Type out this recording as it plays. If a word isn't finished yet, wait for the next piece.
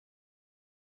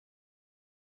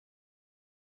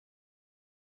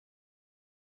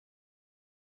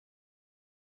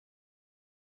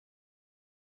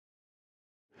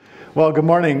Well, good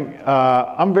morning.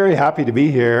 I'm very happy to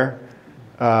be here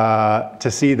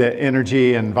to see the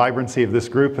energy and vibrancy of this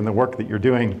group and the work that you're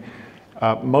doing.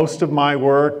 Most of my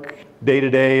work day to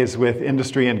day is with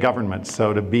industry and government.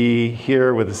 So to be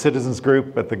here with the citizens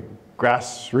group at the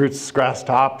grassroots, grass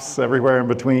tops, everywhere in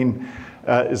between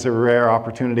is a rare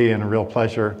opportunity and a real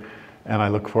pleasure. And I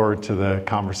look forward to the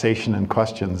conversation and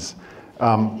questions.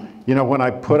 You know, when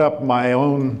I put up my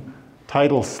own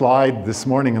title slide this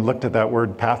morning and looked at that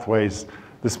word pathways,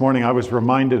 this morning I was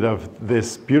reminded of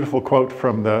this beautiful quote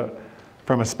from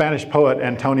a Spanish poet,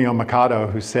 Antonio Machado,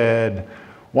 who said,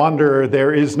 "Wanderer,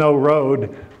 there is no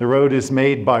road, the road is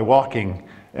made by walking."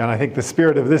 And I think the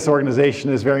spirit of this organization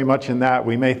is very much in that.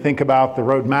 We may think about the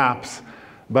road maps,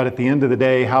 but at the end of the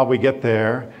day, how we get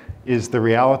there is the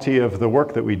reality of the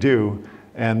work that we do.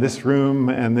 And this room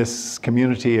and this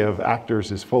community of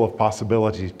actors is full of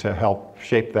possibility to help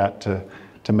shape that,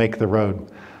 to make the road.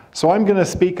 So I'm going to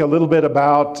speak a little bit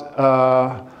about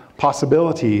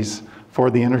possibilities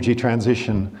for the energy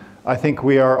transition. I think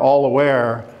we are all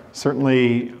aware,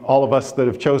 certainly all of us that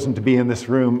have chosen to be in this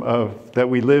room, that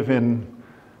we live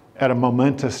at a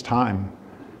momentous time.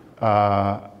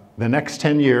 The next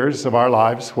 10 years of our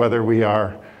lives, whether we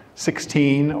are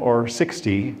 16 or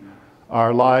 60,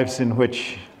 are lives in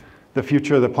which the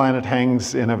future of the planet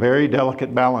hangs in a very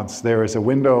delicate balance. There is a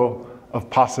window of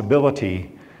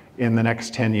possibility in the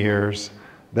next 10 years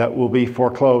that will be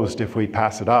foreclosed if we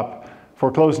pass it up.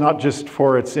 Foreclosed not just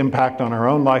for its impact on our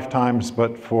own lifetimes,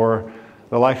 but for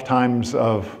the lifetimes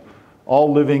of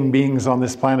all living beings on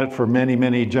this planet for many,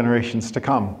 many generations to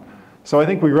come. So I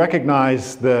think we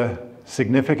recognize the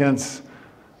significance,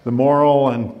 the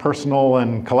moral and personal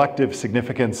and collective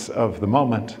significance of the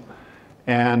moment.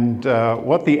 And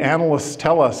what the analysts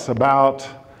tell us about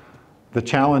the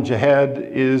challenge ahead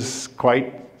is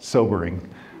quite sobering.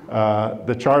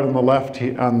 The chart on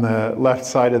the left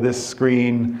side of this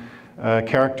screen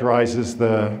characterizes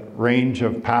the range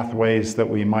of pathways that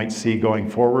we might see going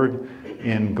forward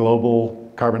in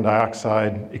global carbon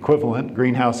dioxide equivalent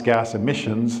greenhouse gas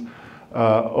emissions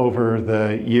over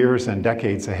the years and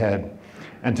decades ahead.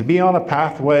 And to be on a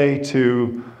pathway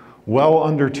to well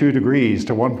under 2 degrees,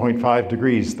 to 1.5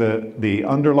 degrees, the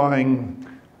underlying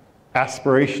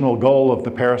aspirational goal of the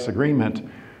Paris Agreement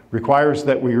requires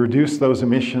that we reduce those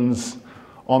emissions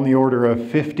on the order of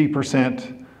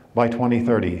 50% by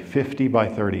 2030, 50 by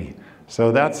 30.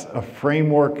 So that's a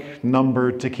framework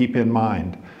number to keep in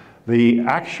mind. The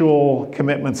actual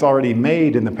commitments already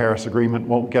made in the Paris Agreement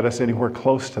won't get us anywhere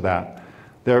close to that.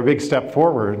 They're a big step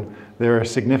forward. They're a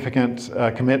significant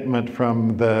commitment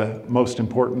from the most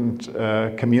important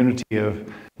community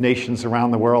of nations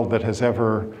around the world that has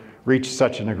ever reached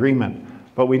such an agreement.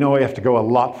 But we know we have to go a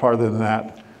lot farther than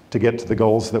that to get to the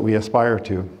goals that we aspire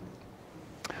to.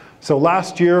 So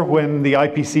last year, when the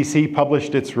IPCC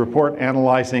published its report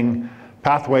analyzing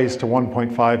pathways to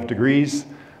 1.5 degrees,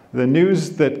 the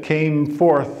news that came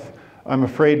forth, I'm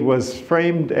afraid, was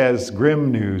framed as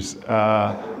grim news.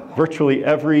 Virtually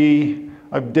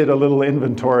I did a little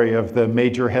inventory of the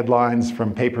major headlines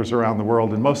from papers around the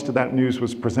world, and most of that news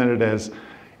was presented as,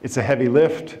 it's a heavy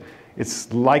lift,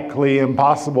 it's likely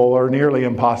impossible or nearly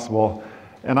impossible.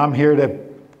 And I'm here to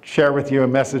share with you a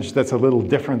message that's a little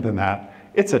different than that.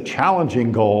 It's a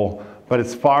challenging goal, but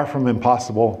it's far from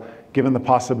impossible given the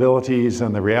possibilities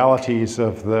and the realities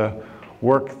of the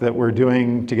work that we're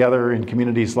doing together in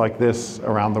communities like this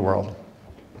around the world.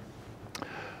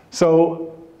 So,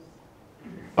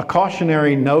 a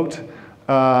cautionary note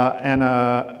and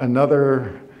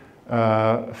another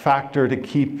factor to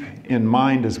keep in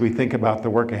mind as we think about the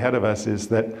work ahead of us is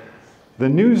that the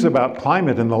news about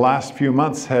climate in the last few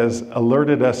months has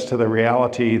alerted us to the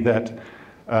reality that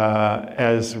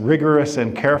as rigorous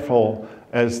and careful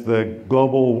as the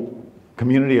global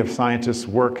community of scientists'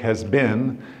 work has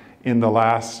been in the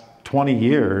last 20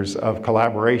 years of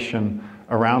collaboration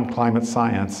around climate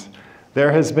science, there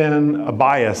has been a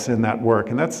bias in that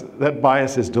work, and that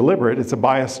bias is deliberate. It's a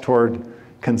bias toward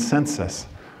consensus.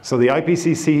 So the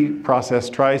IPCC process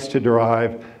tries to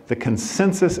derive the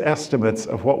consensus estimates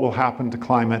of what will happen to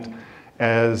climate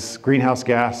as greenhouse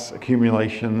gas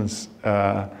accumulations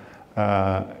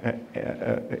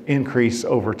increase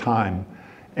over time.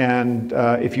 And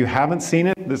if you haven't seen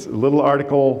it, this little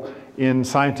article in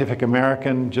Scientific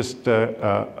American just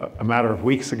a matter of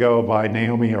weeks ago by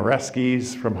Naomi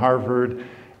Oreskes from Harvard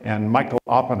and Michael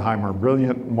Oppenheimer,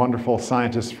 brilliant, wonderful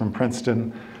scientists from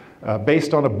Princeton,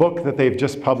 based on a book that they've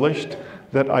just published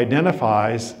that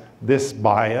identifies this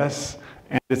bias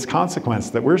and its consequence,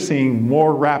 that we're seeing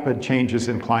more rapid changes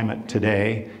in climate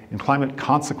today, in climate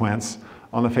consequence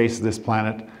on the face of this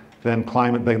planet than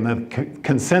the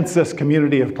consensus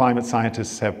community of climate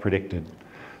scientists have predicted.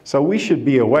 So we should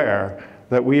be aware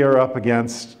that we are up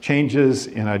against changes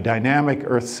in a dynamic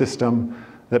Earth system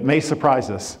that may surprise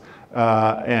us.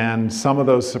 And some of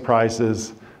those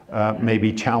surprises may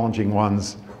be challenging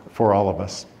ones for all of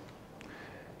us.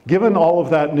 Given all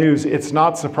of that news, it's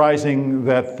not surprising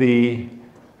that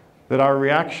our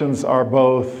reactions are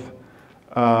both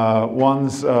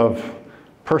ones of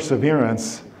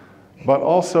perseverance, but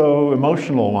also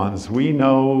emotional ones. We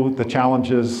know the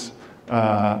challenges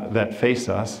that face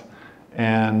us,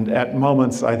 and at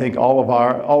moments, I think all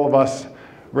of us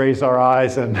raise our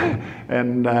eyes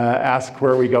and ask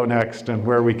where we go next and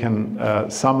where we can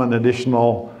summon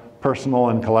additional personal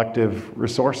and collective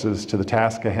resources to the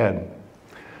task ahead.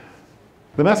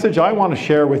 The message I want to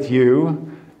share with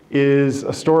you is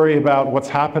a story about what's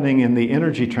happening in the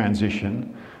energy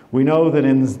transition. We know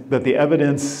that the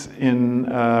evidence in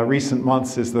recent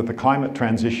months is that the climate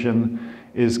transition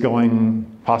is going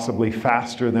possibly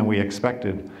faster than we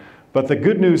expected. But the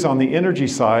good news on the energy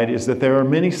side is that there are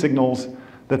many signals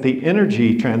that the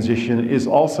energy transition is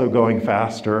also going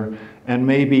faster, and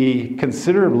maybe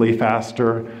considerably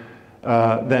faster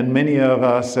than many of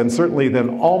us, and certainly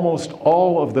than almost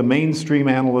all of the mainstream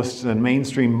analysts and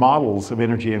mainstream models of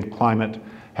energy and climate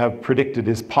have predicted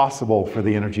is possible for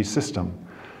the energy system.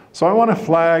 So I want to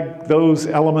flag those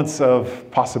elements of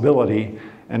possibility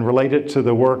and relate it to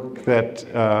the work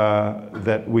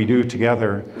that we do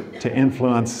together to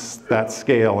influence that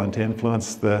scale and to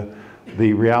influence the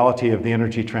reality of the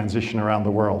energy transition around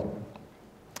the world.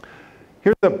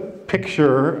 Here's a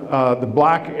picture. The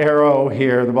black arrow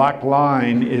here, the black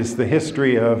line, is the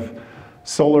history of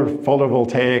solar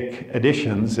photovoltaic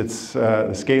additions.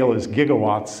 The scale is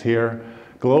gigawatts here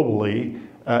globally,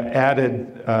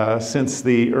 added since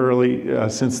the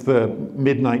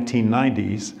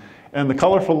mid-1990s. And the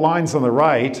colorful lines on the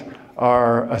right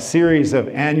are a series of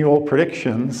annual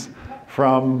predictions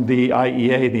from the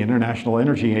IEA, the International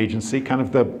Energy Agency, kind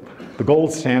of the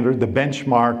gold standard, the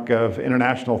benchmark of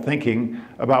international thinking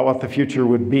about what the future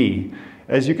would be.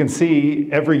 As you can see,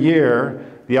 every year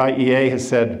the IEA has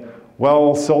said,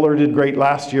 well, solar did great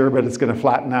last year, but it's going to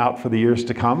flatten out for the years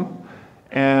to come.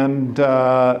 And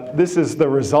this is the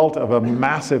result of a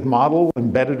massive model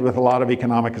embedded with a lot of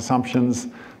economic assumptions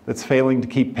that's failing to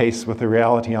keep pace with the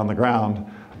reality on the ground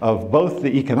of both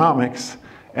the economics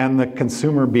and the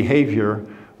consumer behavior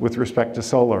with respect to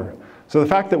solar. So the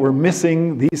fact that we're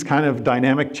missing these kind of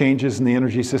dynamic changes in the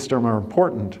energy system are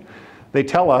important. They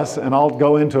tell us, and I'll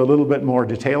go into a little bit more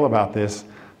detail about this,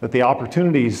 that the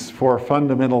opportunities for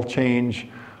fundamental change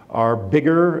are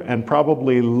bigger and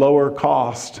probably lower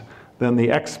cost than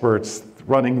the experts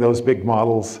running those big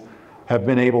models have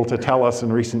been able to tell us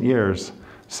in recent years.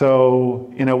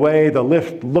 So in a way, the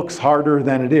lift looks harder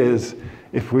than it is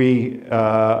if we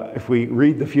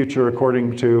read the future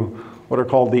according to what are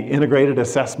called the integrated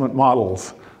assessment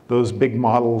models, those big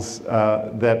models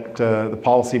that the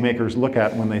policymakers look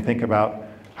at when they think about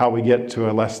how we get to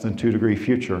a less than 2-degree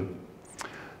future.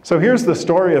 So here's the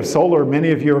story of solar.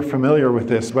 Many of you are familiar with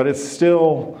this, but it's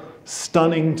still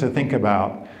stunning to think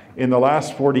about. In the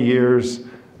last 40 years,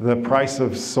 the price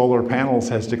of solar panels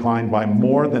has declined by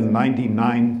more than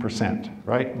 99%,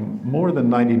 right? More than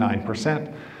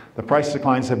 99%. The price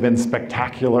declines have been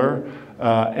spectacular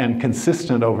and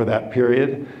consistent over that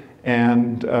period,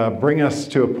 and bring us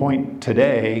to a point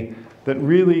today that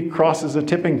really crosses a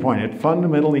tipping point. It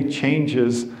fundamentally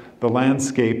changes the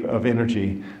landscape of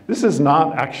energy. This is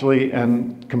not actually a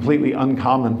completely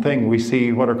uncommon thing. We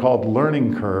see what are called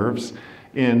learning curves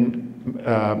in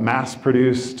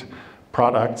mass-produced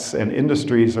products and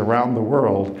industries around the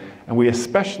world, and we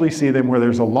especially see them where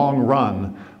there's a long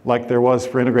run, like there was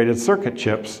for integrated circuit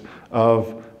chips,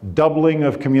 of doubling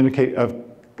of cumulative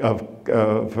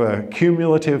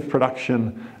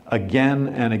production again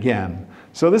and again.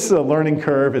 So this is a learning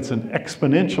curve. It's an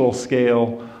exponential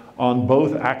scale on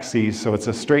both axes, so it's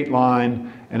a straight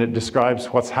line, and it describes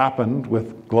what's happened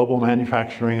with global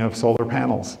manufacturing of solar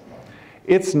panels.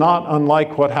 It's not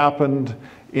unlike what happened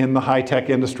in the high-tech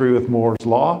industry with Moore's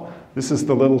Law. This is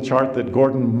the little chart that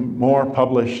Gordon Moore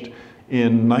published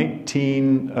in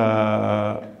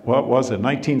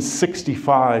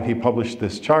 1965. He published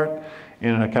this chart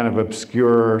in a kind of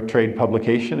obscure trade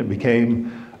publication. It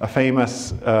became a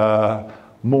famous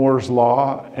Moore's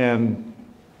Law, and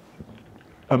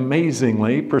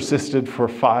amazingly persisted for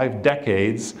 5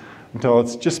 decades until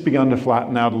it's just begun to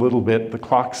flatten out a little bit. The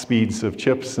clock speeds of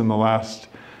chips in the last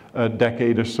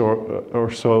decade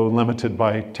or so limited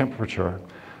by temperature.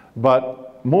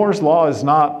 But Moore's Law is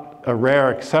not a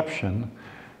rare exception.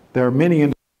 There are many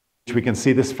industries we can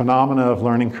see this phenomena of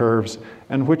learning curves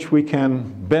and which we can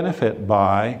benefit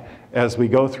by as we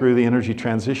go through the energy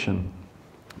transition.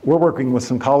 We're working with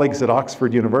some colleagues at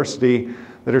Oxford University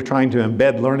that are trying to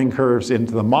embed learning curves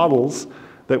into the models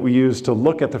that we use to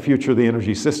look at the future of the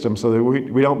energy system so that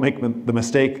we don't make the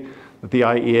mistake that the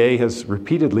IEA has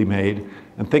repeatedly made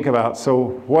and think about,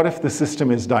 so what if the system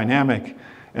is dynamic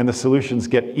and the solutions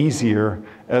get easier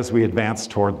as we advance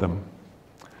toward them?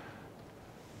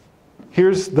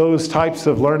 Here's those types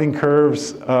of learning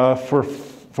curves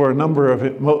for a number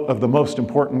of the most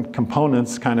important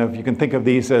components. Kind of, you can think of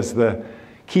these as the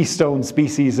keystone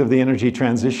species of the energy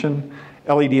transition: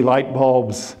 LED light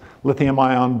bulbs,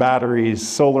 lithium-ion batteries,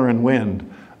 solar and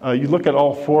wind. You look at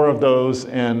all four of those,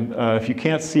 and if you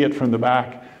can't see it from the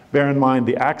back, bear in mind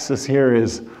the axis here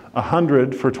is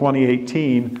 100 for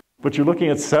 2018, but you're looking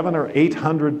at 700 or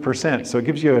 800%. So it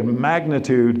gives you a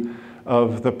magnitude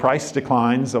of the price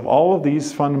declines of all of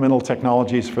these fundamental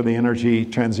technologies for the energy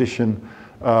transition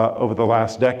over the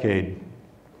last decade.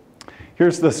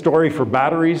 Here's the story for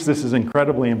batteries. This is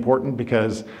incredibly important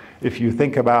because if you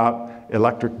think about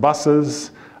electric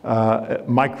buses,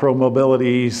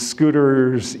 micro-mobility,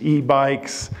 scooters,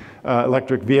 e-bikes,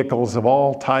 electric vehicles of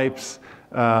all types,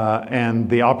 and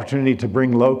the opportunity to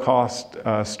bring low-cost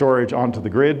storage onto the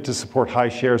grid to support high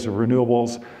shares of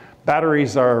renewables,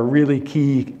 batteries are a really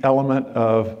key element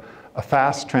of a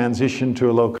fast transition to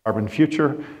a low-carbon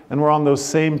future, and we're on those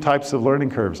same types of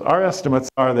learning curves. Our estimates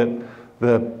are that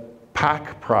the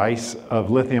pack price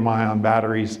of lithium-ion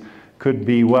batteries could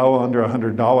be well under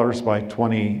 $100 by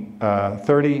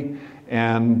 2030,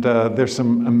 and there's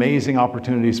some amazing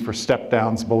opportunities for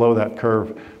step-downs below that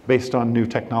curve based on new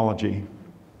technology.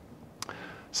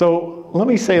 So let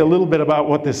me say a little bit about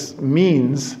what this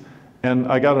means, and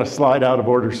I got a slide out of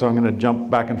order, so I'm going to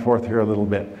jump back and forth here a little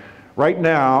bit. Right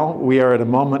now, we are at a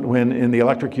moment when in the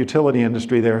electric utility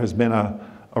industry there has been a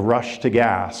rush to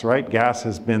gas, right? Gas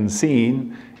has been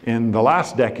seen in the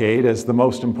last decade as the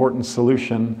most important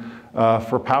solution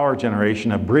for power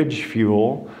generation, a bridge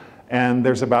fuel, and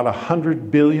there's about $100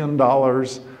 billion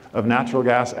of natural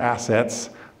gas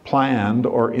assets planned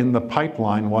or in the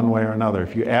pipeline one way or another.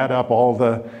 If you add up all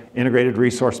the integrated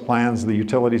resource plans of the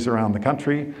utilities around the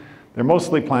country, they're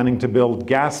mostly planning to build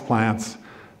gas plants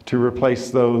to replace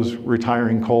those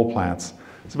retiring coal plants.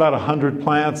 It's about 100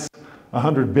 plants,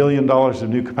 $100 billion of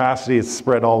new capacity. It's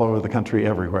spread all over the country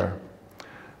everywhere.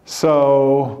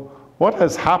 So what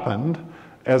has happened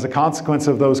as a consequence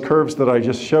of those curves that I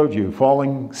just showed you,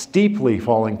 steeply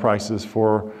falling prices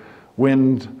for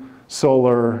wind,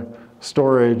 solar,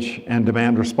 storage, and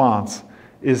demand response,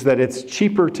 is that it's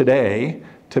cheaper today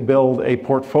to build a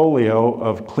portfolio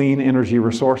of clean energy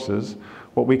resources,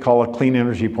 what we call a clean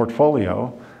energy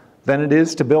portfolio, than it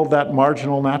is to build that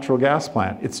marginal natural gas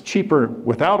plant. It's cheaper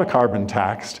without a carbon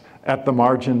tax at the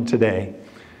margin today.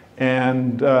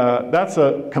 And that's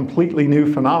a completely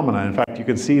new phenomenon. In fact, you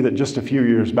can see that just a few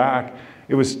years back,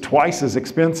 it was twice as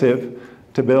expensive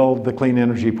to build the clean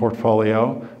energy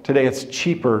portfolio. Today, it's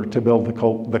cheaper to build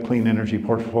the clean energy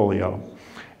portfolio.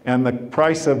 And the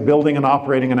price of building and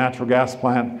operating a natural gas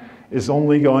plant is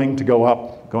only going to go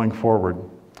up going forward.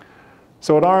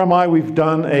 So at RMI, we've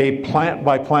done a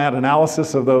plant-by-plant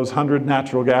analysis of those 100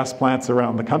 natural gas plants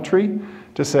around the country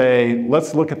to say,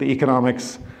 let's look at the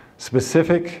economics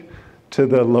specific to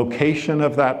the location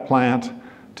of that plant,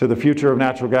 to the future of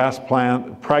natural gas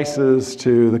plant prices,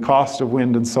 to the cost of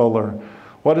wind and solar.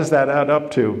 What does that add up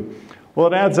to? Well,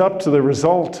 it adds up to the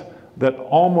result that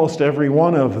almost every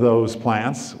one of those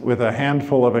plants, with a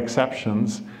handful of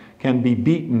exceptions, can be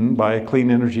beaten by a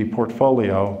clean energy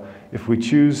portfolio if we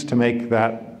choose to make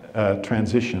that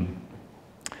transition.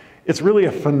 It's really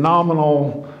a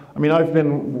phenomenal, I mean, I've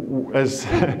been, as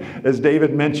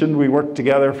David mentioned, we worked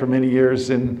together for many years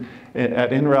at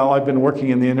NREL. I've been working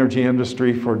in the energy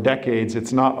industry for decades.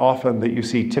 It's not often that you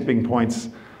see tipping points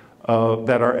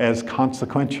that are as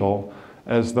consequential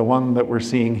as the one that we're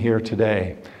seeing here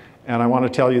today. And I want to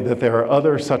tell you that there are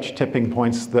other such tipping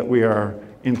points that we are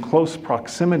in close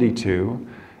proximity to,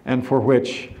 and for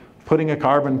which putting a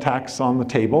carbon tax on the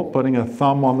table, putting a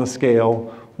thumb on the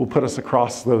scale, will put us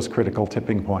across those critical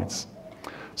tipping points.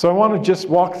 So I want to just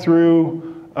walk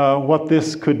through what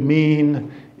this could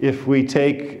mean if we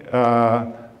take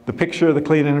the picture of the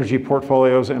clean energy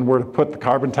portfolios and were to put the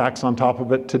carbon tax on top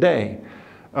of it today.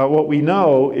 What we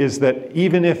know is that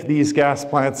even if these gas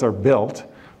plants are built,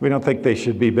 we don't think they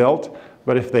should be built,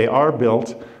 but if they are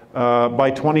built, by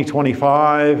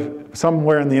 2025,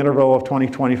 somewhere in the interval of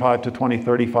 2025 to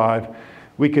 2035,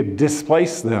 we could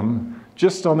displace them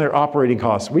just on their operating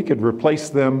costs. We could replace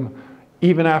them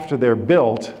even after they're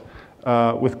built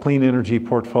with clean energy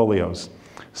portfolios.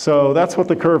 So that's what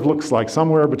the curve looks like.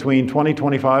 Somewhere between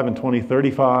 2025 and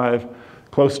 2035,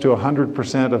 close to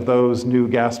 100% of those new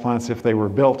gas plants, if they were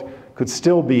built, could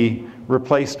still be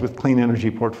replaced with clean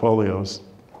energy portfolios.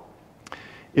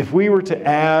 If we were to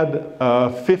add a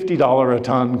 $50 a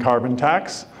ton carbon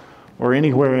tax, or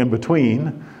anywhere in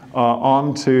between,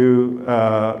 onto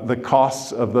the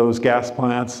costs of those gas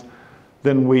plants,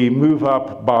 then we move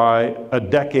up by a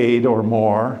decade or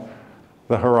more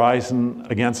the horizon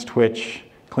against which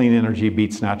clean energy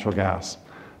beats natural gas.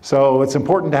 So it's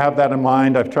important to have that in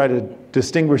mind. I've tried to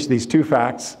distinguish these two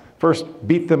facts. First,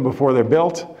 beat them before they're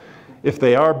built. If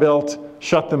they are built,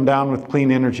 shut them down with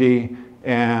clean energy,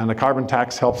 and a carbon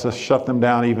tax helps us shut them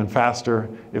down even faster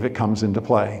if it comes into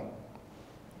play.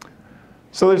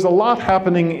 So there's a lot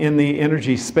happening in the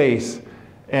energy space,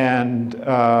 and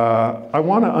I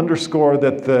want to underscore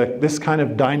that this kind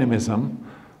of dynamism,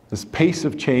 this pace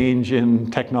of change in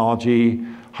technology,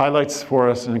 highlights for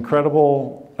us an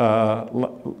incredible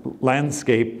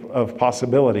landscape of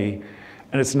possibility,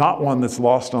 and it's not one that's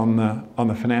lost on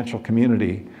the financial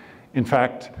community. In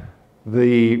fact,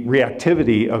 the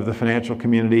reactivity of the financial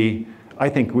community, I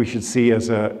think we should see as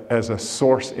a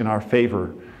source in our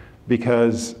favor,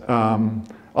 because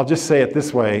I'll just say it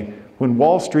this way: when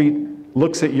Wall Street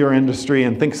looks at your industry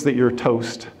and thinks that you're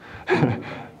toast,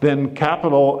 then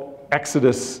capital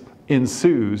exodus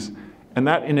ensues, and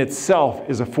that in itself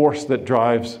is a force that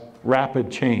drives rapid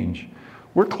change.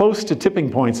 We're close to tipping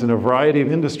points in a variety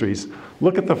of industries.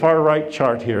 Look at the far right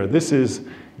chart here. This is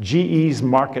GE's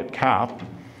market cap.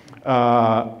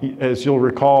 As you'll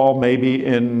recall, maybe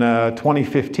in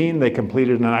 2015, they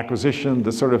completed an acquisition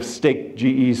that sort of staked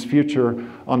GE's future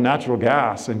on natural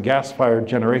gas and gas-fired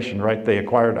generation, right? They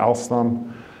acquired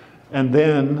Alstom. And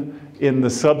then in the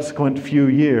subsequent few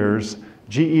years,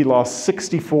 GE lost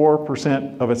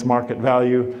 64% of its market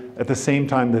value at the same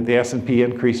time that the S&P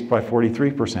increased by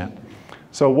 43%.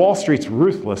 So Wall Street's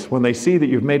ruthless. When they see that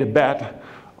you've made a bet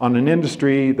on an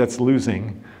industry that's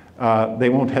losing, they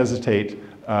won't hesitate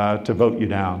to vote you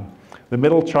down. The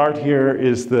middle chart here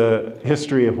is the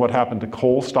history of what happened to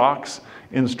coal stocks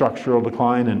in structural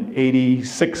decline, an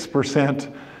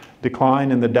 86%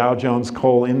 decline in the Dow Jones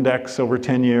Coal Index over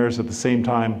 10 years, at the same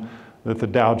time that the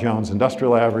Dow Jones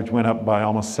Industrial Average went up by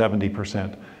almost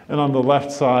 70%. And on the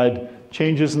left side,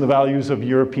 changes in the values of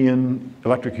European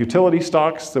electric utility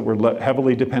stocks that were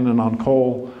heavily dependent on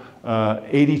coal,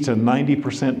 80 to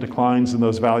 90% declines in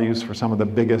those values for some of the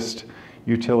biggest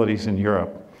utilities in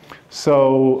Europe.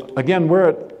 So again, we're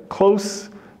at close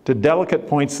to delicate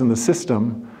points in the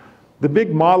system. The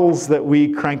big models that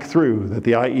we crank through, that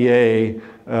the IEA,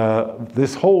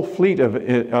 this whole fleet of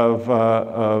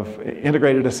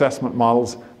integrated assessment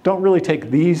models don't really take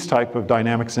these type of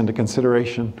dynamics into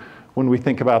consideration when we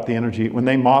think about the energy, when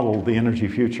they model the energy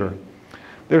future.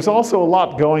 There's also a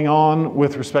lot going on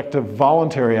with respect to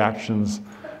voluntary actions.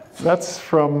 That's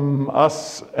from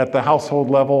us at the household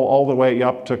level all the way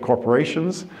up to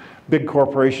corporations. Big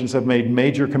corporations have made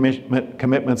major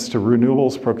commitments to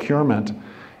renewables procurement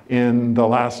in the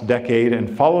last decade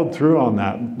and followed through on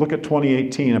that. Look at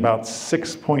 2018, about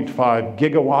 6.5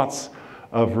 gigawatts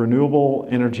of renewable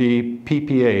energy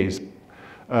PPAs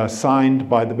signed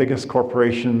by the biggest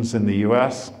corporations in the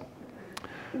US.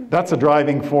 That's a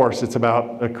driving force. It's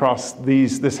about, across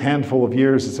this handful of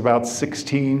years, it's about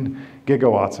 16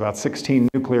 gigawatts, about 16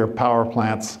 nuclear power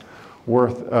plants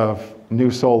worth of new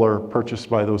solar purchased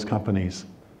by those companies.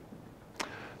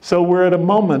 So we're at a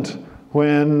moment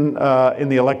when in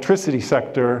the electricity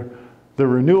sector, the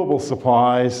renewable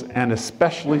supplies, and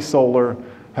especially solar,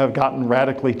 have gotten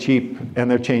radically cheap,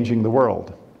 and they're changing the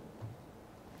world.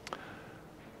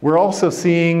 We're also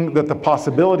seeing that the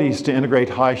possibilities to integrate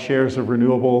high shares of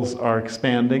renewables are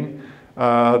expanding.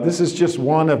 This is just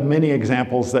one of many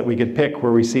examples that we could pick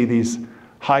where we see these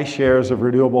high shares of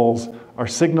renewables are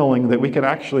signaling that we can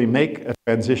actually make a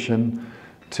transition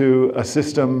to a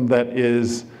system that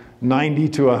is 90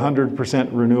 to 100%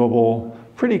 renewable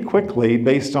pretty quickly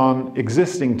based on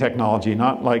existing technology,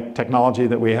 not like technology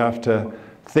that we have to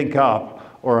think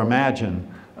up or imagine.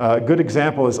 A good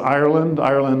example is Ireland.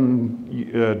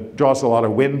 Ireland draws a lot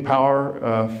of wind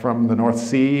power from the North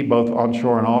Sea, both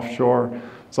onshore and offshore.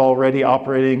 It's already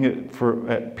operating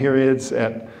at periods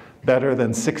at better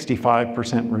than 65%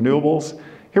 renewables.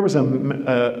 Here was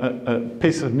a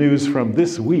piece of news from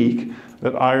this week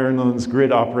that Ireland's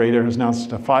grid operator has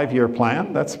announced a 5-year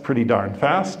plan, that's pretty darn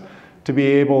fast, to be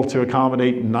able to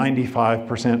accommodate 95%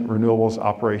 renewables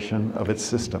operation of its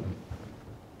system.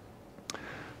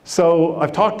 So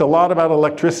I've talked a lot about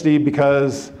electricity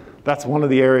because that's one of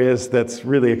the areas that's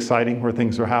really exciting where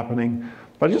things are happening.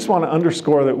 But I just want to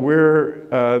underscore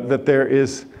that that there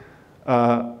is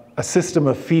a system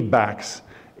of feedbacks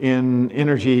in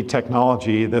energy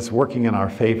technology that's working in our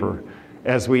favor.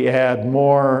 As we add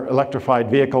more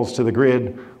electrified vehicles to the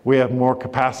grid, we have more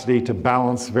capacity to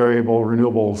balance variable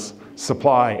renewables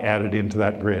supply added into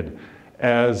that grid.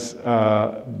 As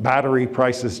battery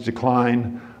prices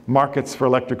decline, markets for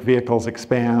electric vehicles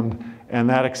expand, and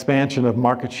that expansion of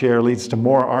market share leads to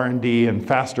more R&D and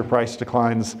faster price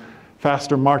declines,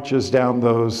 faster marches down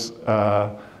those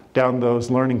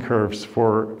learning curves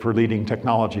for leading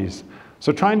technologies.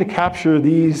 So trying to capture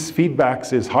these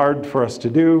feedbacks is hard for us to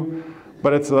do,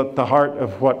 but it's at the heart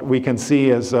of what we can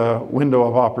see as a window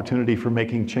of opportunity for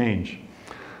making change.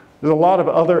 There's a lot of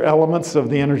other elements of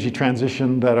the energy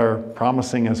transition that are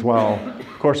promising as well.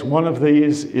 Of course, one of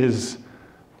these is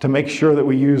to make sure that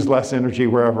we use less energy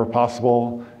wherever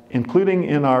possible, including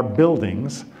in our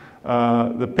buildings.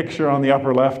 The picture on the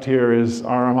upper left here is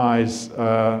RMI's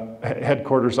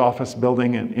headquarters office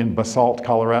building in Basalt,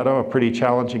 Colorado, a pretty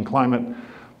challenging climate,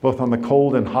 both on the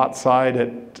cold and hot side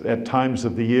at times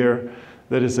of the year.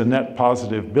 That is a net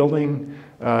positive building,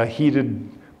 heated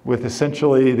with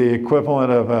essentially the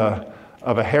equivalent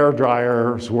of a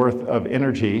hairdryer's worth of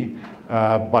energy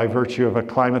by virtue of a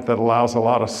climate that allows a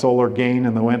lot of solar gain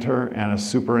in the winter and a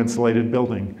super insulated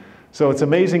building. So it's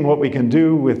amazing what we can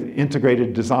do with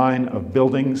integrated design of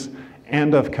buildings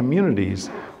and of communities.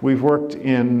 We've worked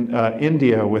in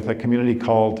India with a community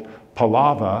called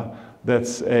Pallava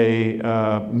that's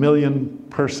a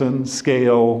million-person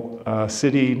scale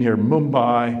city near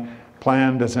Mumbai,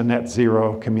 planned as a net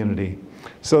zero community.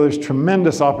 So there's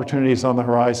tremendous opportunities on the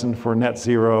horizon for net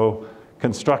zero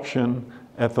construction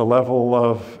at the level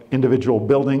of individual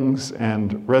buildings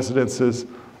and residences,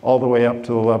 all the way up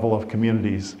to the level of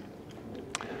communities.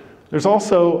 There's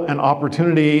also an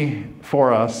opportunity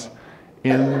for us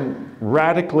in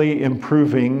radically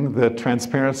improving the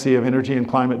transparency of energy and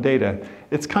climate data.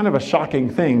 It's kind of a shocking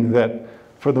thing that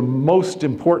for the most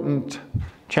important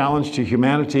challenge to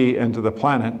humanity and to the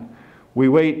planet, we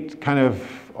wait kind of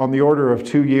on the order of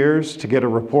 2 years to get a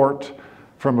report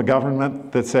from a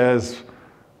government that says,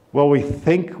 well, we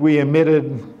think we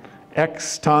emitted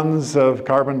X tons of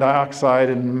carbon dioxide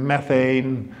and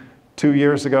methane 2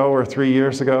 years ago or 3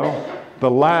 years ago.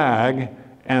 The lag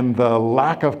and the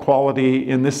lack of quality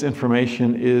in this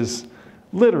information is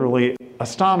literally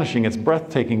astonishing. It's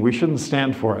breathtaking. We shouldn't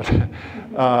stand for it.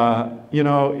 You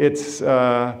know,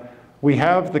 we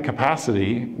have the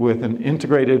capacity with an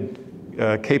integrated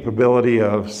capability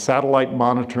of satellite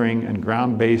monitoring and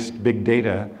ground-based big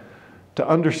data to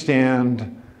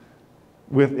understand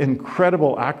with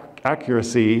incredible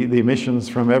accuracy the emissions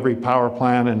from every power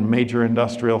plant and major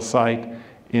industrial site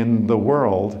in the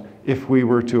world if we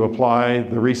were to apply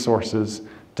the resources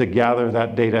to gather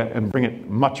that data and bring it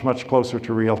much, much closer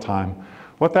to real time.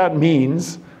 What that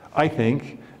means, I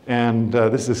think, and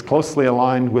this is closely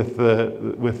aligned with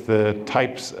the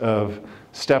types of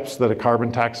steps that a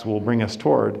carbon tax will bring us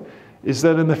toward, is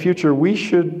that in the future we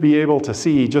should be able to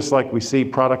see, just like we see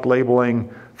product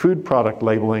labeling, food product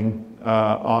labeling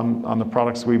on the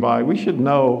products we buy, we should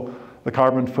know the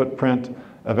carbon footprint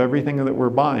of everything that we're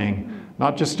buying,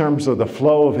 not just in terms of the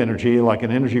flow of energy, like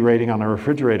an energy rating on a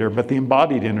refrigerator, but the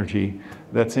embodied energy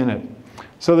that's in it.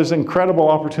 So there's incredible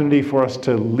opportunity for us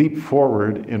to leap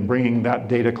forward in bringing that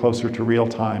data closer to real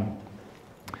time.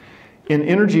 In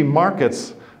energy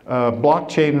markets,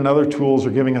 blockchain and other tools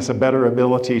are giving us a better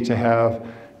ability to have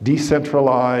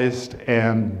decentralized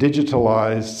and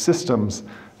digitalized systems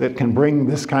that can bring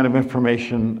this kind of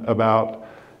information about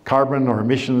carbon or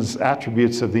emissions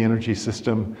attributes of the energy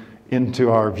system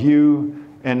into our view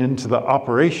and into the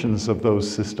operations of those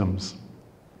systems.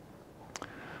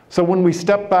 So when we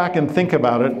step back and think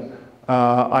about it,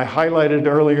 I highlighted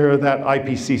earlier that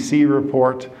IPCC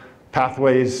report,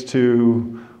 Pathways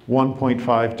to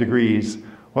 1.5 degrees.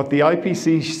 What the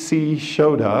IPCC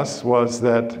showed us was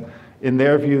that, in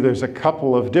their view, there's a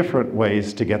couple of different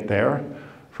ways to get there.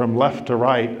 From left to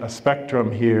right, a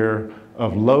spectrum here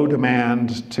of low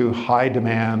demand to high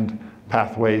demand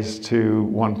pathways to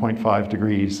 1.5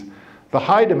 degrees. The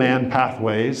high demand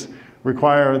pathways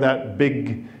require that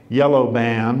big yellow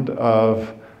band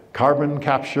of carbon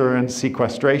capture and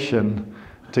sequestration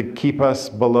to keep us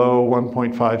below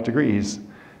 1.5 degrees.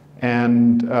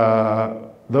 And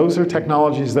those are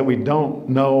technologies that we don't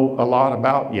know a lot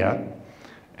about yet,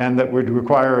 and that would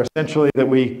require essentially that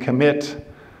we commit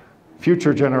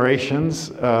future generations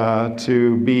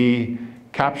to be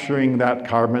capturing that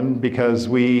carbon, because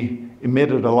we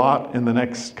emitted a lot in the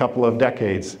next couple of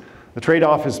decades. The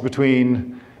trade-off is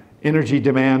between energy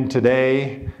demand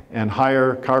today and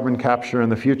higher carbon capture in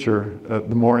the future,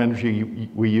 the more energy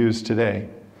we use today.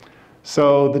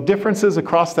 So the differences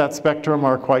across that spectrum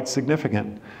are quite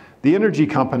significant. The energy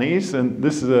companies, and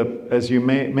this is, as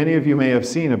many of you may have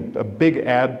seen, a big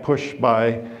ad push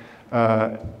by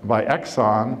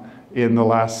Exxon in the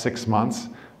last 6 months.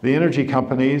 The energy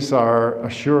companies are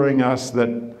assuring us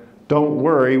that, don't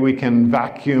worry, we can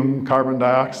vacuum carbon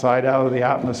dioxide out of the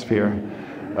atmosphere.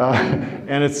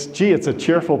 And it's a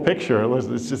cheerful picture.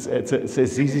 It's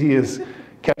as easy as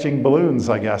catching balloons,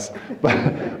 I guess.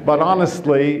 But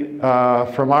honestly,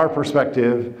 from our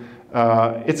perspective,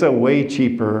 it's a way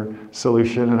cheaper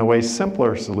solution and a way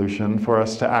simpler solution for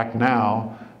us to act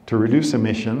now to reduce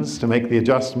emissions, to make the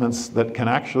adjustments that can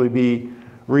actually be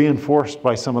reinforced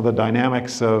by some of the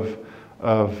dynamics of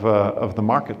the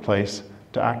marketplace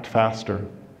to act faster.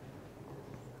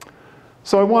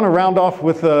 So I want to round off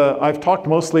with, I've talked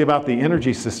mostly about the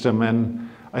energy system, and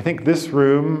I think this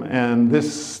room and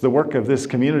the work of this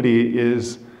community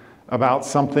is about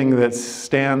something that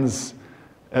stands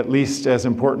at least as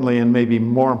importantly and maybe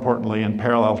more importantly in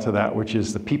parallel to that, which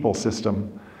is the people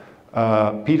system.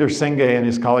 Peter Senge and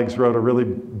his colleagues wrote a really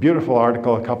beautiful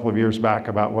article a couple of years back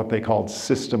about what they called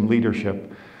system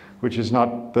leadership, which is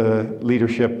not the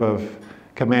leadership of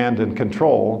command and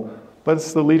control, but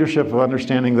it's the leadership of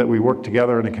understanding that we work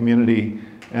together in a community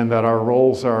and that our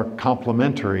roles are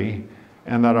complementary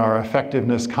and that our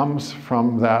effectiveness comes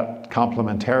from that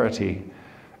complementarity.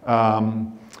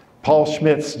 Paul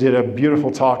Schmitz did a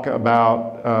beautiful talk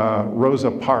about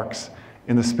Rosa Parks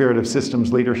in the spirit of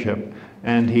systems leadership.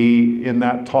 And he, in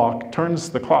that talk, turns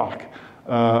the clock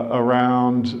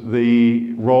around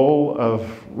the role of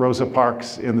Rosa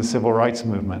Parks in the civil rights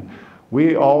movement.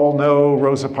 We all know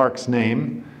Rosa Parks'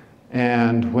 name,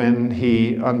 and when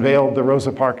he unveiled the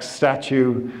Rosa Parks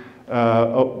statue,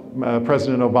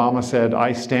 President Obama said,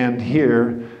 "I stand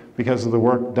here because of the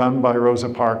work done by Rosa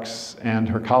Parks and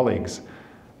her colleagues."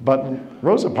 But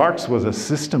Rosa Parks was a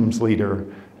systems leader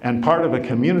and part of a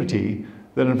community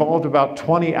that involved about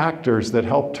 20 actors that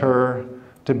helped her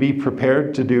to be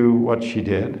prepared to do what she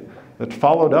did, that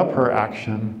followed up her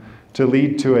action to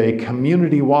lead to a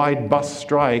community-wide bus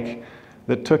strike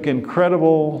that took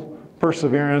incredible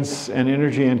perseverance and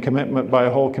energy and commitment by a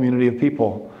whole community of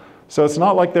people. So it's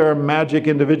not like there are magic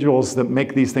individuals that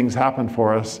make these things happen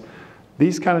for us.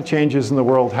 These kind of changes in the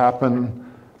world happen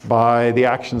by the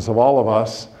actions of all of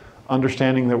us,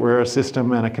 understanding that we're a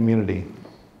system and a community.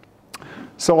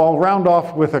 So I'll round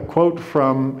off with a quote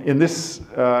from, in the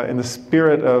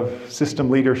spirit of system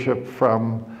leadership,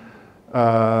 from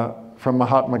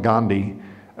Mahatma Gandhi.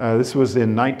 This was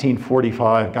in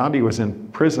 1945. Gandhi was in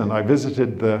prison. I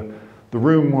visited the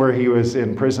room where he was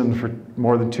in prison for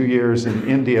more than 2 years in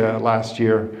India last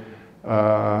year,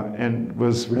 and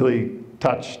was really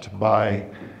touched by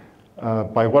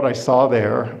what I saw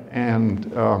there.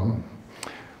 And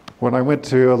when I went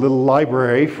to a little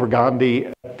library for Gandhi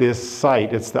at this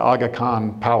site, it's the Aga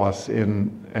Khan Palace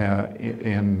in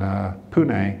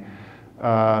Pune,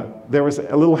 there was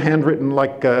a little handwritten,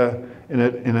 like in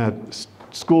a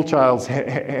school child's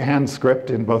hand script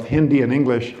in both Hindi and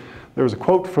English, there was a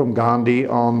quote from Gandhi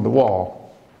on the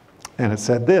wall. And it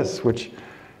said this, which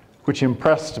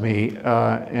impressed me,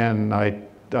 and I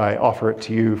offer it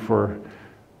to you for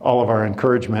all of our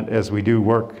encouragement as we do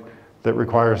work that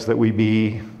requires that we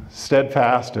be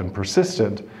steadfast and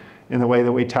persistent in the way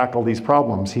that we tackle these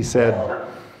problems. He said,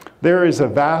 "There is a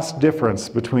vast difference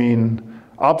between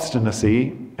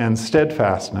obstinacy and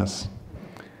steadfastness.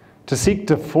 To seek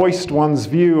to foist one's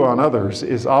view on others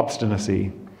is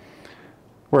obstinacy,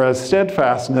 whereas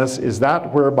steadfastness is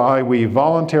that whereby we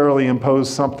voluntarily impose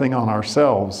something on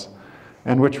ourselves,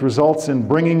 and which results in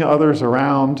bringing others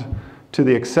around to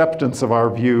the acceptance of our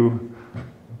view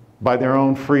by their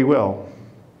own free will."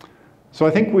 So I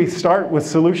think we start with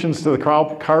solutions to the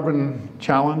carbon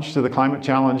challenge, to the climate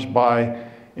challenge, by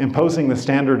imposing the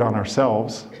standard on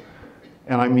ourselves.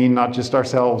 And I mean not just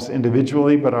ourselves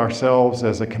individually, but ourselves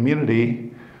as a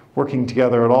community, working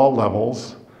together at all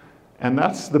levels. And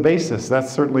that's the basis. That's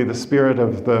certainly the spirit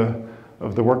of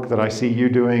the work that I see you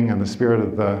doing, and the spirit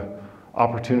of the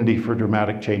opportunity for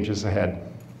dramatic changes ahead.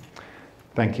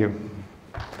 Thank you.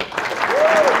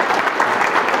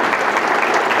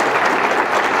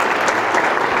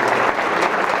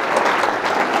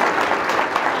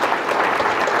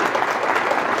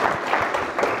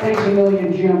 Thanks a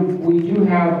million, Jim. We do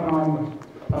have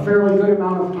a fairly good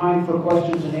amount of time for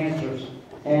questions and answers.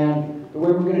 And the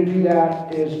way we're going to do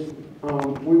that is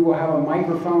we will have a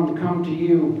microphone come to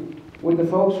you. Would the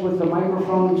folks with the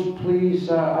microphones please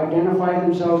identify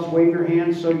themselves, wave your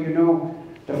hands so you know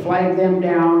to flag them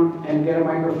down and get a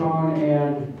microphone,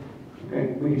 and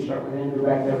okay, we can start with Andrew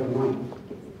back there if you want.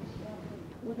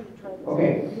 We're going to try this.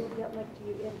 Okay. We'll get like to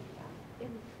you in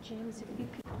James, if you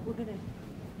could, we're going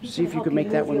to See if you can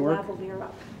make that one work.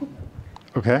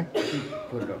 Okay.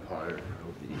 Put it up higher.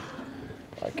 It'll be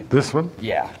like This one?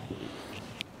 yeah.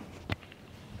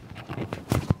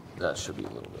 That should be a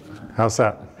little bit. How's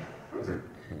that?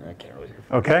 I can't really hear.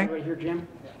 Okay. Right here, Jim.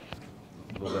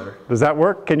 A little better. Does that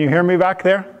work? Can you hear me back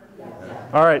there?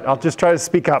 All right, I'll just try to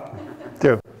speak up,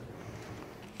 too.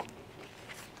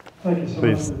 Thank you so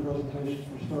Please. much for the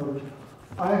presentation, for starters.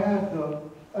 I had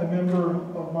a member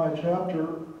of my chapter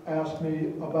ask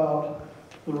me about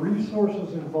the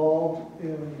resources involved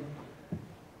in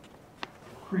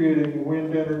creating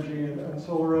wind energy and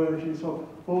solar energy. So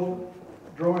both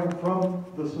drawing from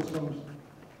the systems,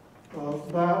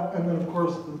 that, and then of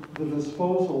course the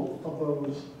disposal of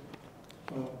those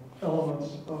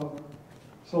elements of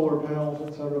solar panels,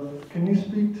 et cetera. Can you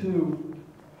speak to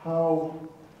how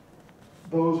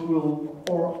those will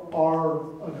or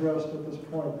are addressed at this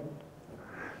point?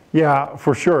 Yeah,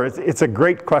 for sure. It's a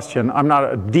great question. I'm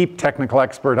not a deep technical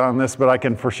expert on this, but I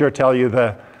can for sure tell you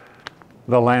the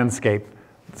landscape.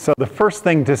 So the first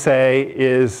thing to say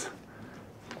is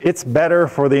it's better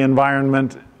for the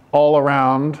environment all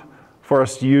around for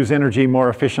us to use energy more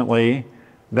efficiently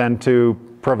than to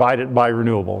provide it by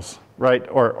renewables, right?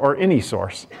 Or any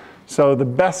source. So the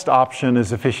best option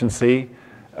is efficiency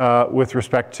with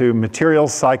respect to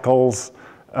materials cycles,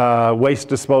 waste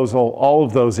disposal, all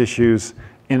of those issues,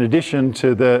 in addition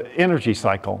to the energy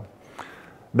cycle.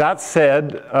 That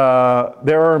said,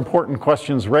 there are important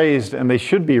questions raised, and they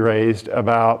should be raised,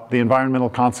 about the environmental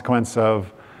consequence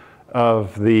of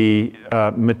the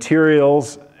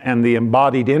materials and the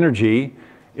embodied energy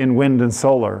in wind and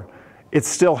solar. It's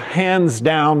still hands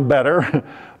down better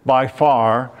by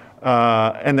far,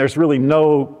 and there's really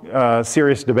no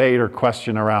serious debate or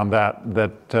question around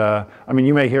that. I mean,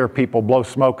 you may hear people blow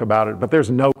smoke about it, but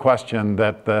there's no question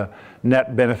that the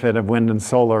net benefit of wind and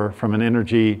solar from an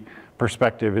energy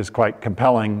perspective is quite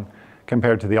compelling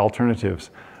compared to the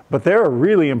alternatives. But there are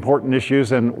really important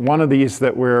issues, and one of these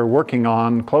that we're working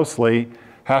on closely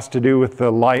has to do with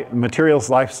the materials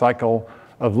life cycle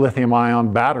of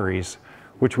lithium-ion batteries,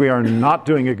 which we are not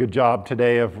doing a good job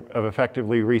today of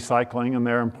effectively recycling, and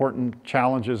there are important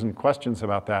challenges and questions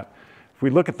about that. If we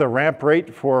look at the ramp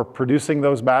rate for producing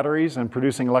those batteries and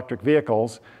producing electric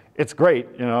vehicles, it's great.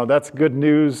 You know, that's good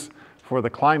news for the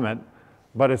climate,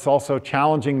 but it's also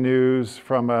challenging news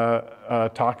from a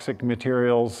toxic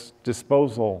materials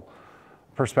disposal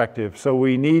perspective. So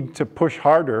we need to push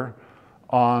harder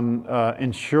on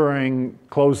ensuring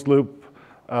closed-loop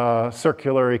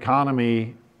circular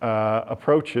economy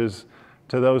approaches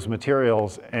to those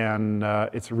materials, and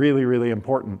it's really, really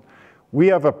important.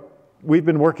 We've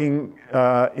been working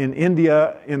in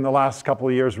India in the last couple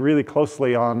of years really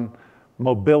closely on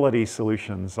mobility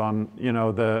solutions, on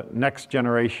the next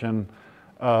generation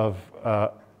of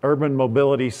urban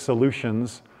mobility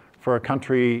solutions for a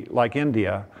country like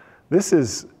India. This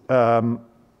is an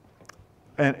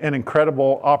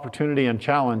incredible opportunity and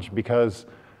challenge, because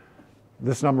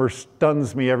this number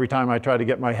stuns me every time I try to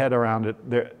get my head around it.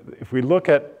 If we look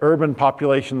at urban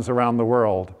populations around the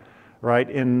world, right,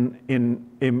 in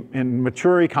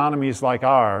mature economies like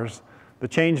ours, the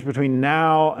change between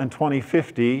now and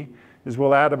 2050 is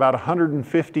we'll add about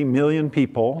 150 million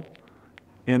people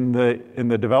in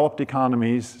the developed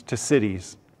economies to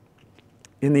cities.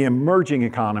 In the emerging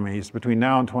economies, between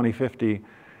now and 2050,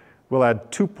 we'll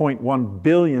add 2.1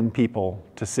 billion people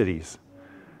to cities,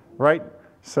 right?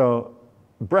 So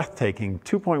breathtaking,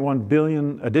 2.1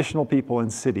 billion additional people in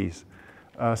cities.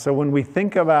 So when we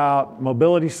think about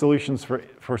mobility solutions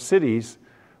for cities,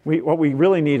 what we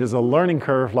really need is a learning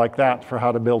curve like that for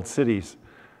how to build cities.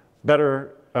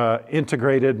 Better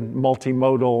integrated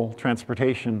multimodal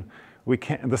transportation.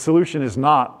 The solution is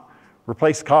not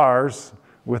replace cars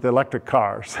with electric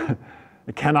cars.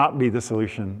 It cannot be the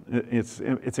solution.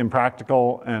 It's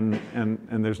impractical, and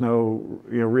there's no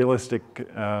realistic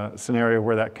scenario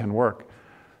where that can work.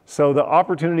 So the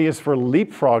opportunity is for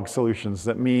leapfrog solutions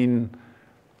that mean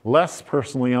less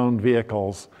personally owned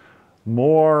vehicles,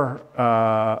 more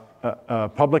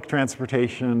public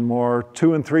transportation, more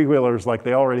 2- and 3-wheelers like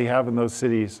they already have in those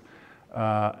cities.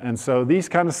 And so these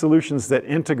kind of solutions that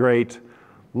integrate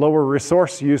lower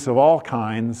resource use of all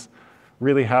kinds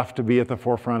really have to be at the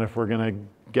forefront if we're going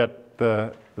to get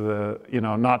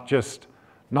not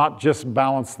just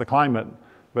balance the climate,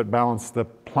 but balance the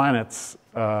planet's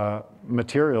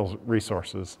materials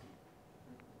resources.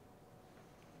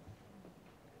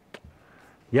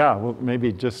 Yeah, well,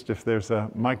 maybe just if there's a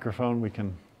microphone, we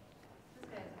can.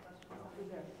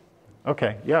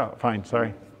 Okay, yeah, fine,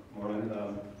 sorry. Morning,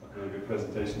 really good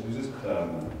presentation.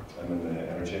 I'm in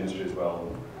the energy industry as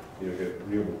well. You know, get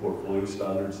renewable portfolio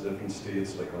standards in different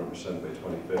states, like 100% by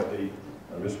 2050.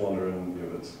 I'm just wondering, you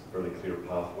know, it's a fairly clear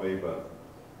pathway, but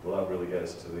will that really get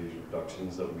us to these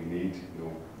reductions that we need? You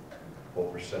know,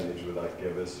 what percentage would that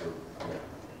give us, or how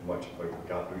much of a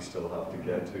gap do we still have to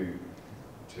get to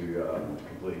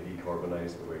completely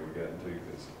decarbonise the way we're getting to?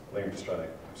 Because I think I'm just trying to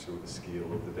show the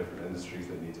scale of the different industries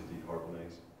that need to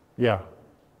decarbonise. Yeah.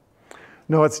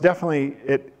 No, it's definitely,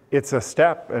 it's a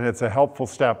step, and it's a helpful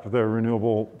step, the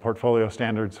renewable portfolio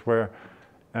standards, where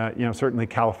you know, certainly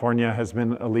California has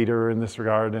been a leader in this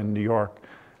regard, and New York.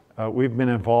 We've been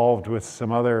involved with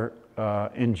some other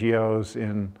NGOs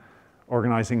in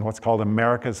organizing what's called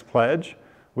America's Pledge,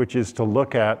 which is to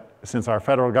look at, since our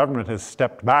federal government has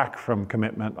stepped back from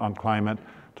commitment on climate,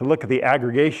 to look at the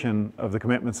aggregation of the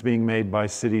commitments being made by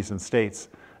cities and states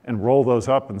and roll those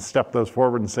up and step those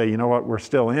forward and say, you know what, we're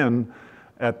still in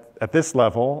at this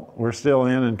level, we're still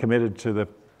in and committed to the,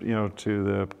 you know, to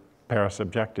the Paris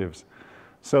objectives.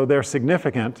 So they're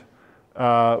significant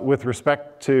with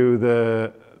respect to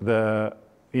the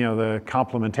you know, the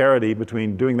complementarity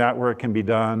between doing that where it can be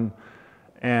done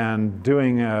and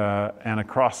doing an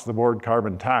across-the-board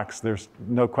carbon tax. There's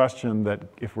no question that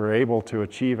if we're able to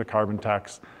achieve a carbon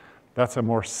tax, that's a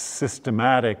more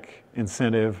systematic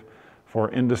incentive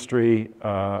for industry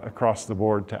across the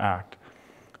board to act.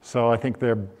 So I think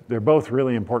they're both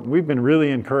really important. We've been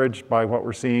really encouraged by what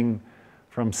we're seeing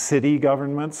from city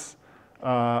governments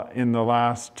in the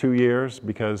last 2 years,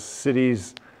 because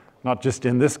cities, not just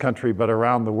in this country, but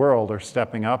around the world, are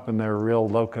stepping up, and they're a real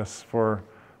locus for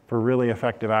really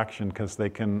effective action, because they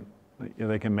can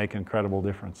make incredible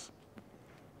difference.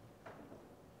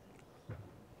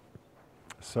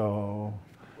 So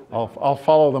I'll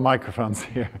follow the microphones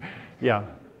here. Yeah.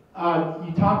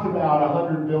 You talked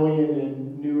about $100 billion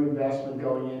in new investment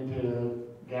going into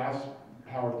gas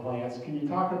power plants. Can you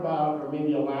talk about, or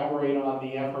maybe elaborate on,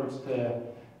 the efforts to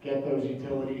get those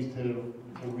utilities to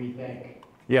rethink?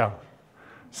 Yeah.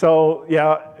 So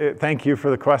yeah, thank you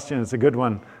for the question. It's a good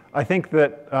one. I think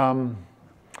that,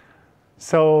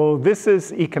 so this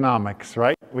is economics,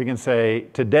 right? We can say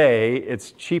today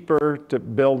it's cheaper to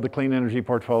build the clean energy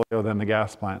portfolio than the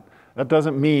gas plant. That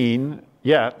doesn't mean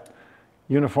yet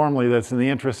uniformly that it's in the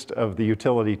interest of the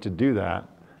utility to do that.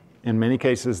 In many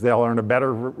cases, they'll earn a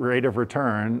better rate of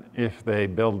return if they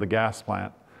build the gas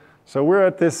plant. So we're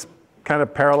at this kind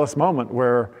of perilous moment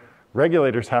where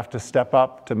regulators have to step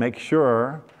up to make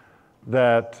sure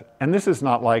that, and this is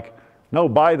not like, no,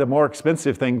 buy the more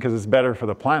expensive thing because it's better for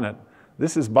the planet.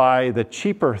 This is buy the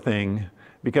cheaper thing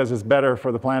because it's better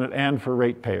for the planet and for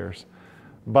ratepayers.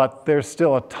 But there's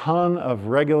still a ton of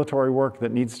regulatory work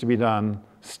that needs to be done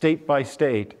state by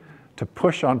state to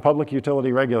push on public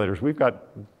utility regulators. We've got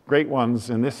great ones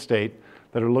in this state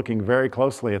that are looking very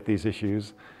closely at these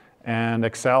issues. And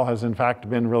Excel has in fact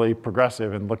been really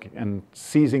progressive in looking and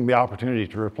seizing the opportunity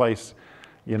to replace,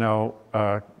 you know,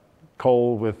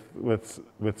 coal with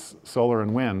solar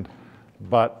and wind.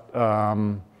 But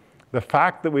the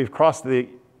fact that we've crossed the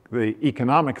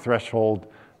economic threshold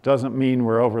doesn't mean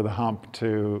we're over the hump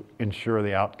to ensure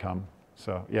the outcome.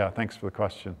 So yeah, thanks for the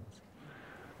question.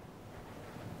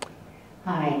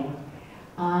 Hi.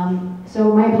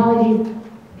 So my apologies,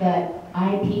 the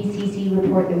IPCC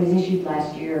report that was issued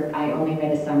last year, I only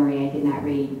read a summary, I did not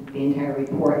read the entire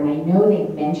report, and I know they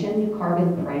mentioned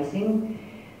carbon pricing.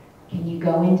 Can you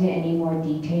go into any more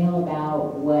detail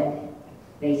about what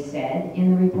they said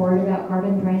in the report about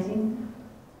carbon pricing?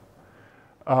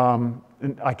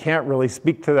 I can't really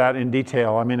speak to that in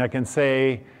detail. I mean, I can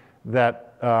say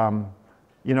that,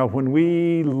 you know, when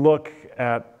we look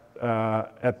at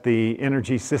the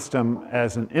energy system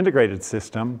as an integrated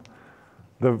system,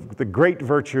 the great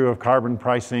virtue of carbon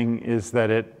pricing is that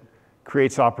it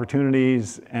creates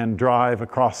opportunities and drive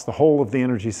across the whole of the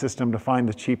energy system to find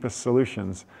the cheapest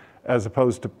solutions, as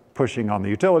opposed to pushing on the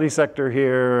utility sector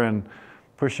here and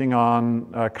pushing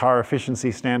on car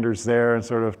efficiency standards there and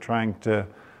sort of trying to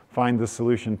find the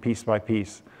solution piece by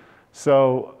piece.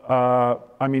 So,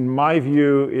 I mean, my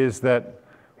view is that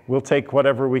we'll take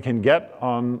whatever we can get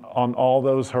on all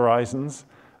those horizons.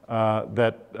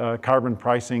 That carbon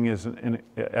pricing is,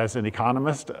 as an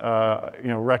economist, you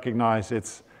know, recognize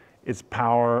its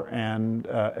power and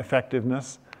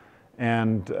effectiveness.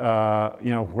 And you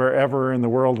know, wherever in the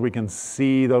world we can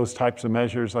see those types of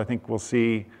measures, I think we'll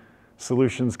see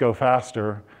solutions go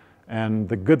faster. And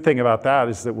the good thing about that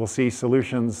is that we'll see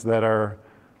solutions that are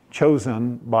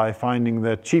chosen by finding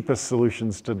the cheapest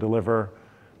solutions to deliver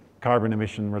carbon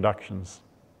emission reductions.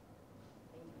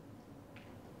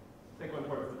 Take one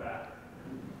towards the back.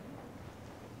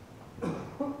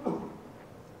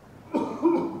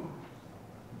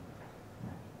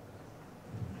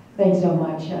 Thanks so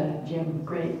much, Jim.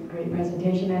 Great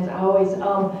presentation as always.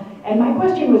 And my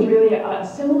question was really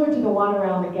similar to the one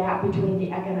around the gap between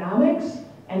the economics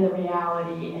and the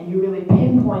reality, and you really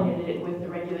pinpointed it with the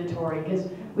regulatory, because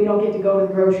we don't get to go to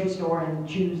the grocery store and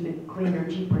choose the cleaner,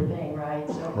 cheaper thing, right?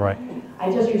 So Right.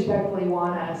 I just respectfully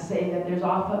want to say that there's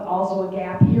also a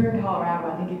gap here in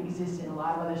Colorado, I think it exists in a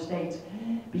lot of other states,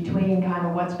 between kind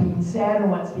of what's being said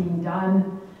and what's being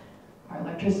done. Our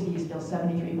electricity is still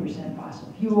 73%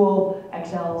 fossil fuel.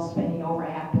 Xcel's spending over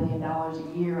 $500 million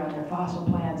a year on their fossil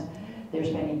plants. They're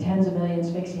spending tens of millions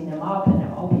fixing them up and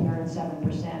hoping to earn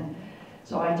 7%.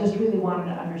 So I just really wanted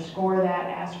to underscore that,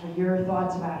 ask for your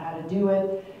thoughts about how to do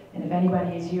it. And if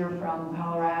anybody is here from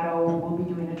Colorado, we'll be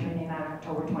doing a training on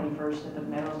October 21st at the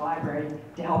Meadows Library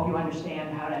to help you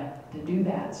understand how to do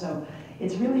that. So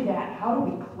it's really that, how do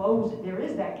we close it? There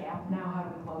is that gap, now how do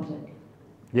we close it?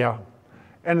 Yeah.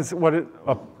 And it's what it,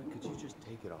 Could you just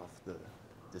take it off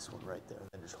this one right there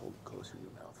and just hold it closer to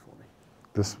your mouth for me?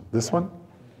 this one?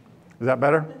 Is that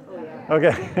better? Oh, yeah.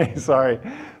 Okay, sorry.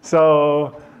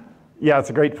 So, yeah,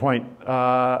 it's a great point.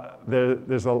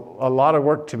 There's a lot of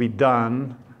work to be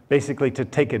done, basically to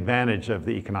take advantage of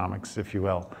the economics, if you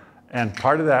will. And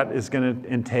part of that is going to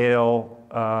entail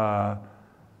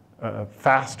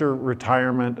faster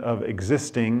retirement of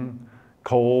existing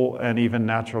coal and even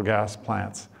natural gas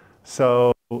plants.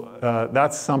 So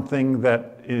that's something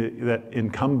that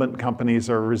incumbent companies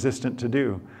are resistant to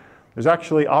do. There's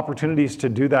actually opportunities to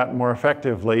do that more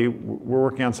effectively. We're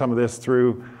working on some of this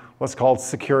through what's called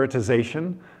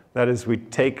securitization. That is, we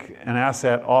take an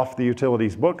asset off the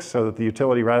utility's books so that the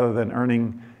utility, rather than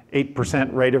earning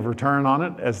 8% rate of return on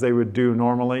it, as they would do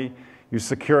normally, you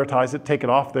securitize it, take it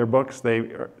off their books,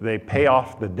 they pay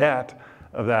off the debt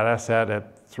of that asset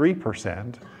at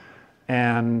 3%,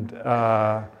 and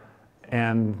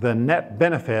the net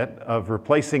benefit of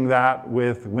replacing that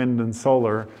with wind and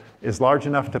solar is large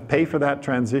enough to pay for that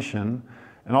transition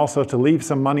and also to leave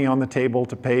some money on the table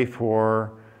to pay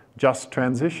for just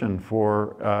transition,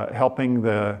 for helping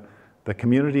the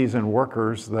communities and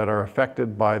workers that are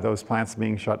affected by those plants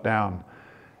being shut down.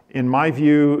 In my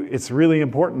view, it's really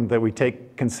important that we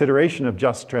take consideration of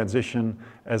just transition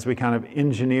as we kind of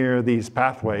engineer these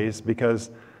pathways,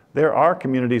 because there are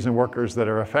communities and workers that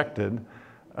are affected.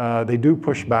 They do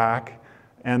push back,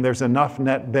 and there's enough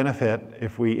net benefit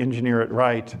if we engineer it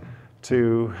right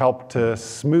to help to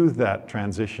smooth that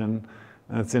transition.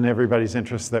 And it's in everybody's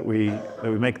interest that we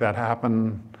make that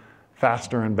happen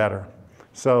faster and better.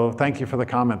 So thank you for the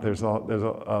comment. There's a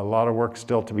lot of work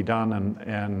still to be done,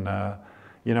 and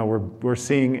you know, we're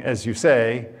seeing, as you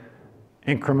say,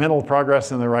 incremental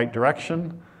progress in the right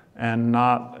direction, and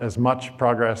not as much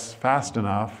progress fast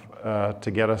enough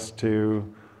to get us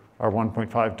to our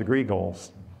 1.5 degree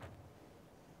goals.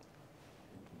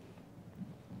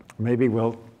 Maybe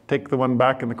we'll take the one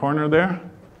back in the corner there.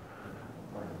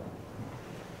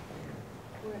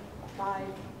 We're at 5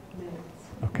 minutes.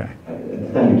 Okay.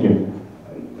 Thank you, Jim.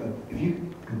 If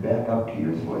you could back up to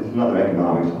your slide, it's another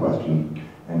economics question,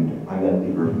 and I'm Ed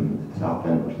Lieber from South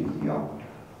Denver, CCO.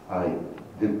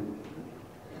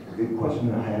 The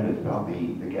question I had is about the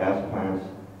gas plants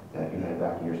that you had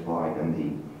back in your slide, and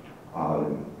the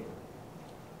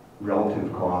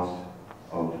relative cost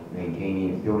of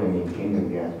building and maintaining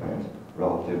the gas plants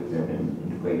relative to an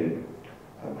integrated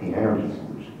clean energy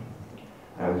solution.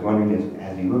 And I was wondering,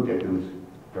 as you looked at those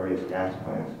various gas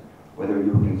plants, whether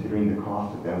you were considering the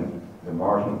cost of them, the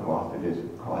marginal cost, that is, the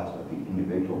cost of the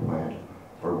individual plant,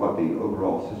 or what the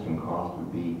overall system cost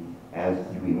would be as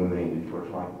you eliminated or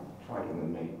try to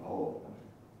eliminate all of them.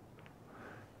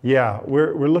 Yeah,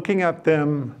 we're looking at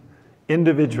them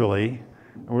individually,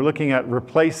 and we're looking at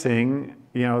replacing,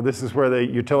 you know, this is where the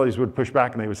utilities would push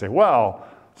back and they would say, well,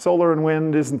 solar and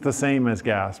wind isn't the same as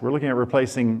gas. We're looking at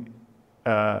replacing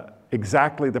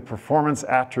exactly the performance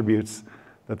attributes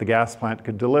that the gas plant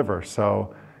could deliver.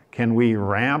 So can we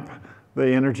ramp the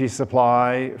energy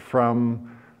supply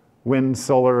from wind,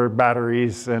 solar,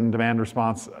 batteries, and demand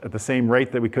response at the same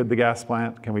rate that we could the gas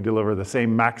plant? Can we deliver the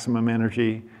same maximum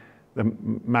energy, the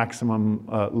maximum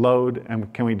load,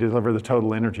 and can we deliver the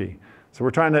total energy? So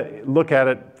we're trying to look at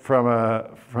it from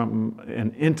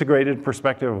an integrated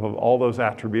perspective of all those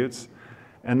attributes.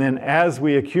 And then as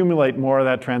we accumulate more of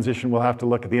that transition, we'll have to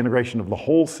look at the integration of the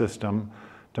whole system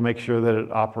to make sure that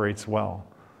it operates well.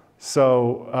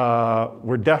 So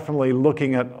we're definitely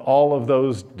looking at all of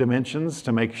those dimensions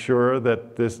to make sure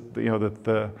that that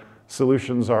the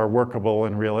solutions are workable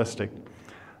and realistic.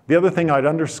 The other thing I'd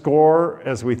underscore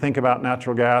as we think about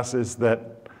natural gas is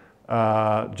that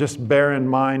just bear in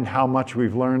mind how much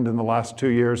we've learned in the last 2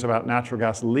 years about natural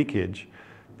gas leakage,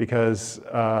 because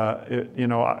I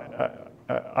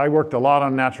worked a lot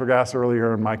on natural gas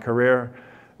earlier in my career,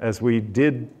 as we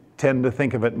did tend to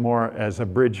think of it more as a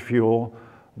bridge fuel.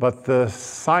 But the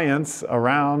science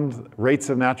around rates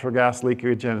of natural gas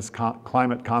leakage and its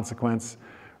climate consequence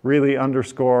really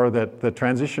underscore that the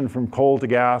transition from coal to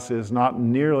gas is not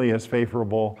nearly as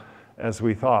favorable as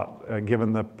we thought,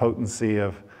 given the potency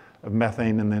of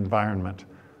methane in the environment.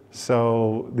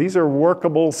 So these are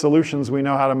workable solutions. We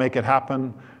know how to make it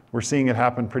happen. We're seeing it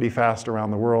happen pretty fast around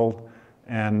the world.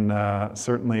 And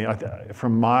certainly,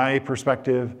 from my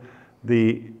perspective,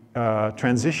 the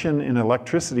transition in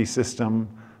electricity system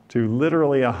to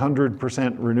literally 100%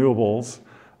 renewables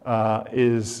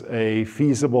is a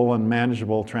feasible and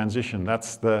manageable transition.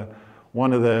 That's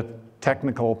one of the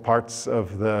technical parts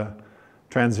of the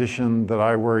transition that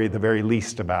I worry the very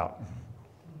least about.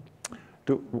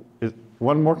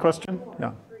 One more question?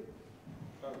 Yeah.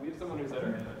 We have someone who's at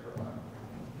our hand for a while.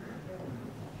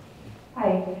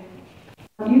 Hi.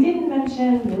 You didn't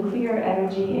mention nuclear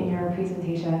energy in your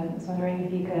presentation. I was wondering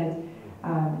if you could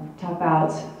talk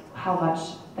about how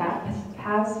much that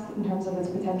has in terms of its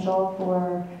potential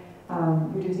for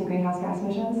reducing greenhouse gas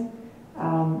emissions.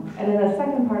 And then the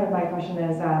second part of my question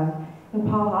is,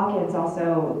 Paul Hawkins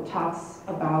also talks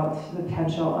about the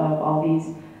potential of all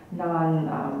these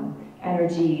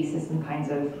non-energy system kinds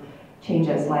of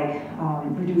changes, like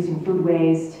reducing food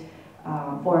waste,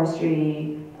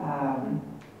 forestry,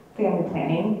 family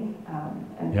planning.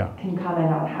 And yeah. Can you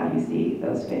comment on how you see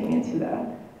those fitting into the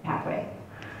pathway?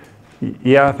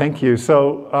 Yeah, thank you.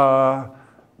 So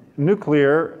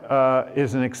nuclear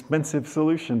is an expensive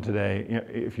solution today.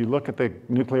 If you look at the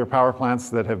nuclear power plants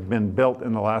that have been built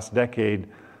in the last decade,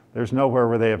 there's nowhere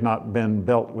where they have not been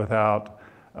built without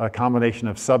a combination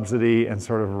of subsidy and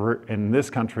sort of, in this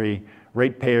country,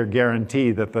 ratepayer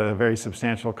guarantee that the very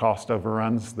substantial cost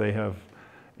overruns they have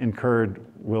incurred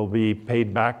will be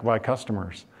paid back by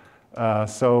customers.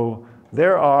 So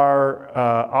there are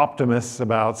optimists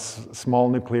about small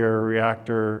nuclear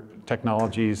reactor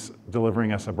technologies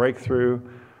delivering us a breakthrough.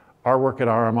 Our work at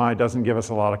RMI doesn't give us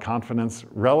a lot of confidence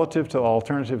relative to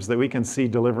alternatives that we can see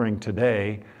delivering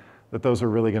today that those are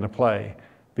really going to play,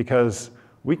 because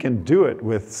we can do it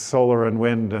with solar and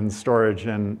wind and storage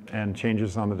and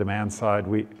changes on the demand side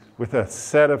with a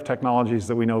set of technologies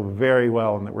that we know very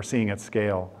well and that we're seeing at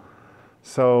scale.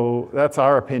 So that's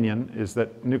our opinion, is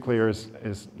that nuclear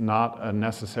is not a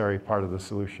necessary part of the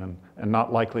solution and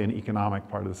not likely an economic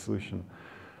part of the solution.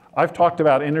 I've talked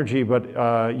about energy, but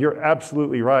you're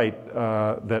absolutely right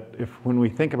that when we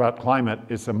think about climate,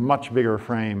 it's a much bigger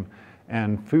frame,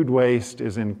 and food waste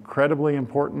is incredibly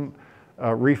important.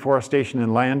 Reforestation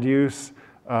and land use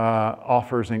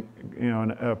offers a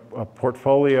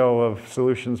portfolio of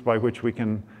solutions by which we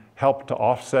can help to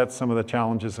offset some of the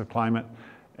challenges of climate.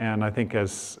 And I think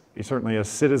certainly as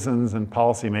citizens and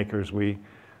policymakers, we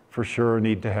for sure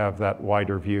need to have that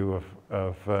wider view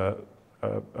of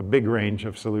a big range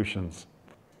of solutions.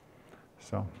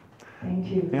 So, thank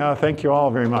you. Yeah, thank you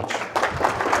all very much.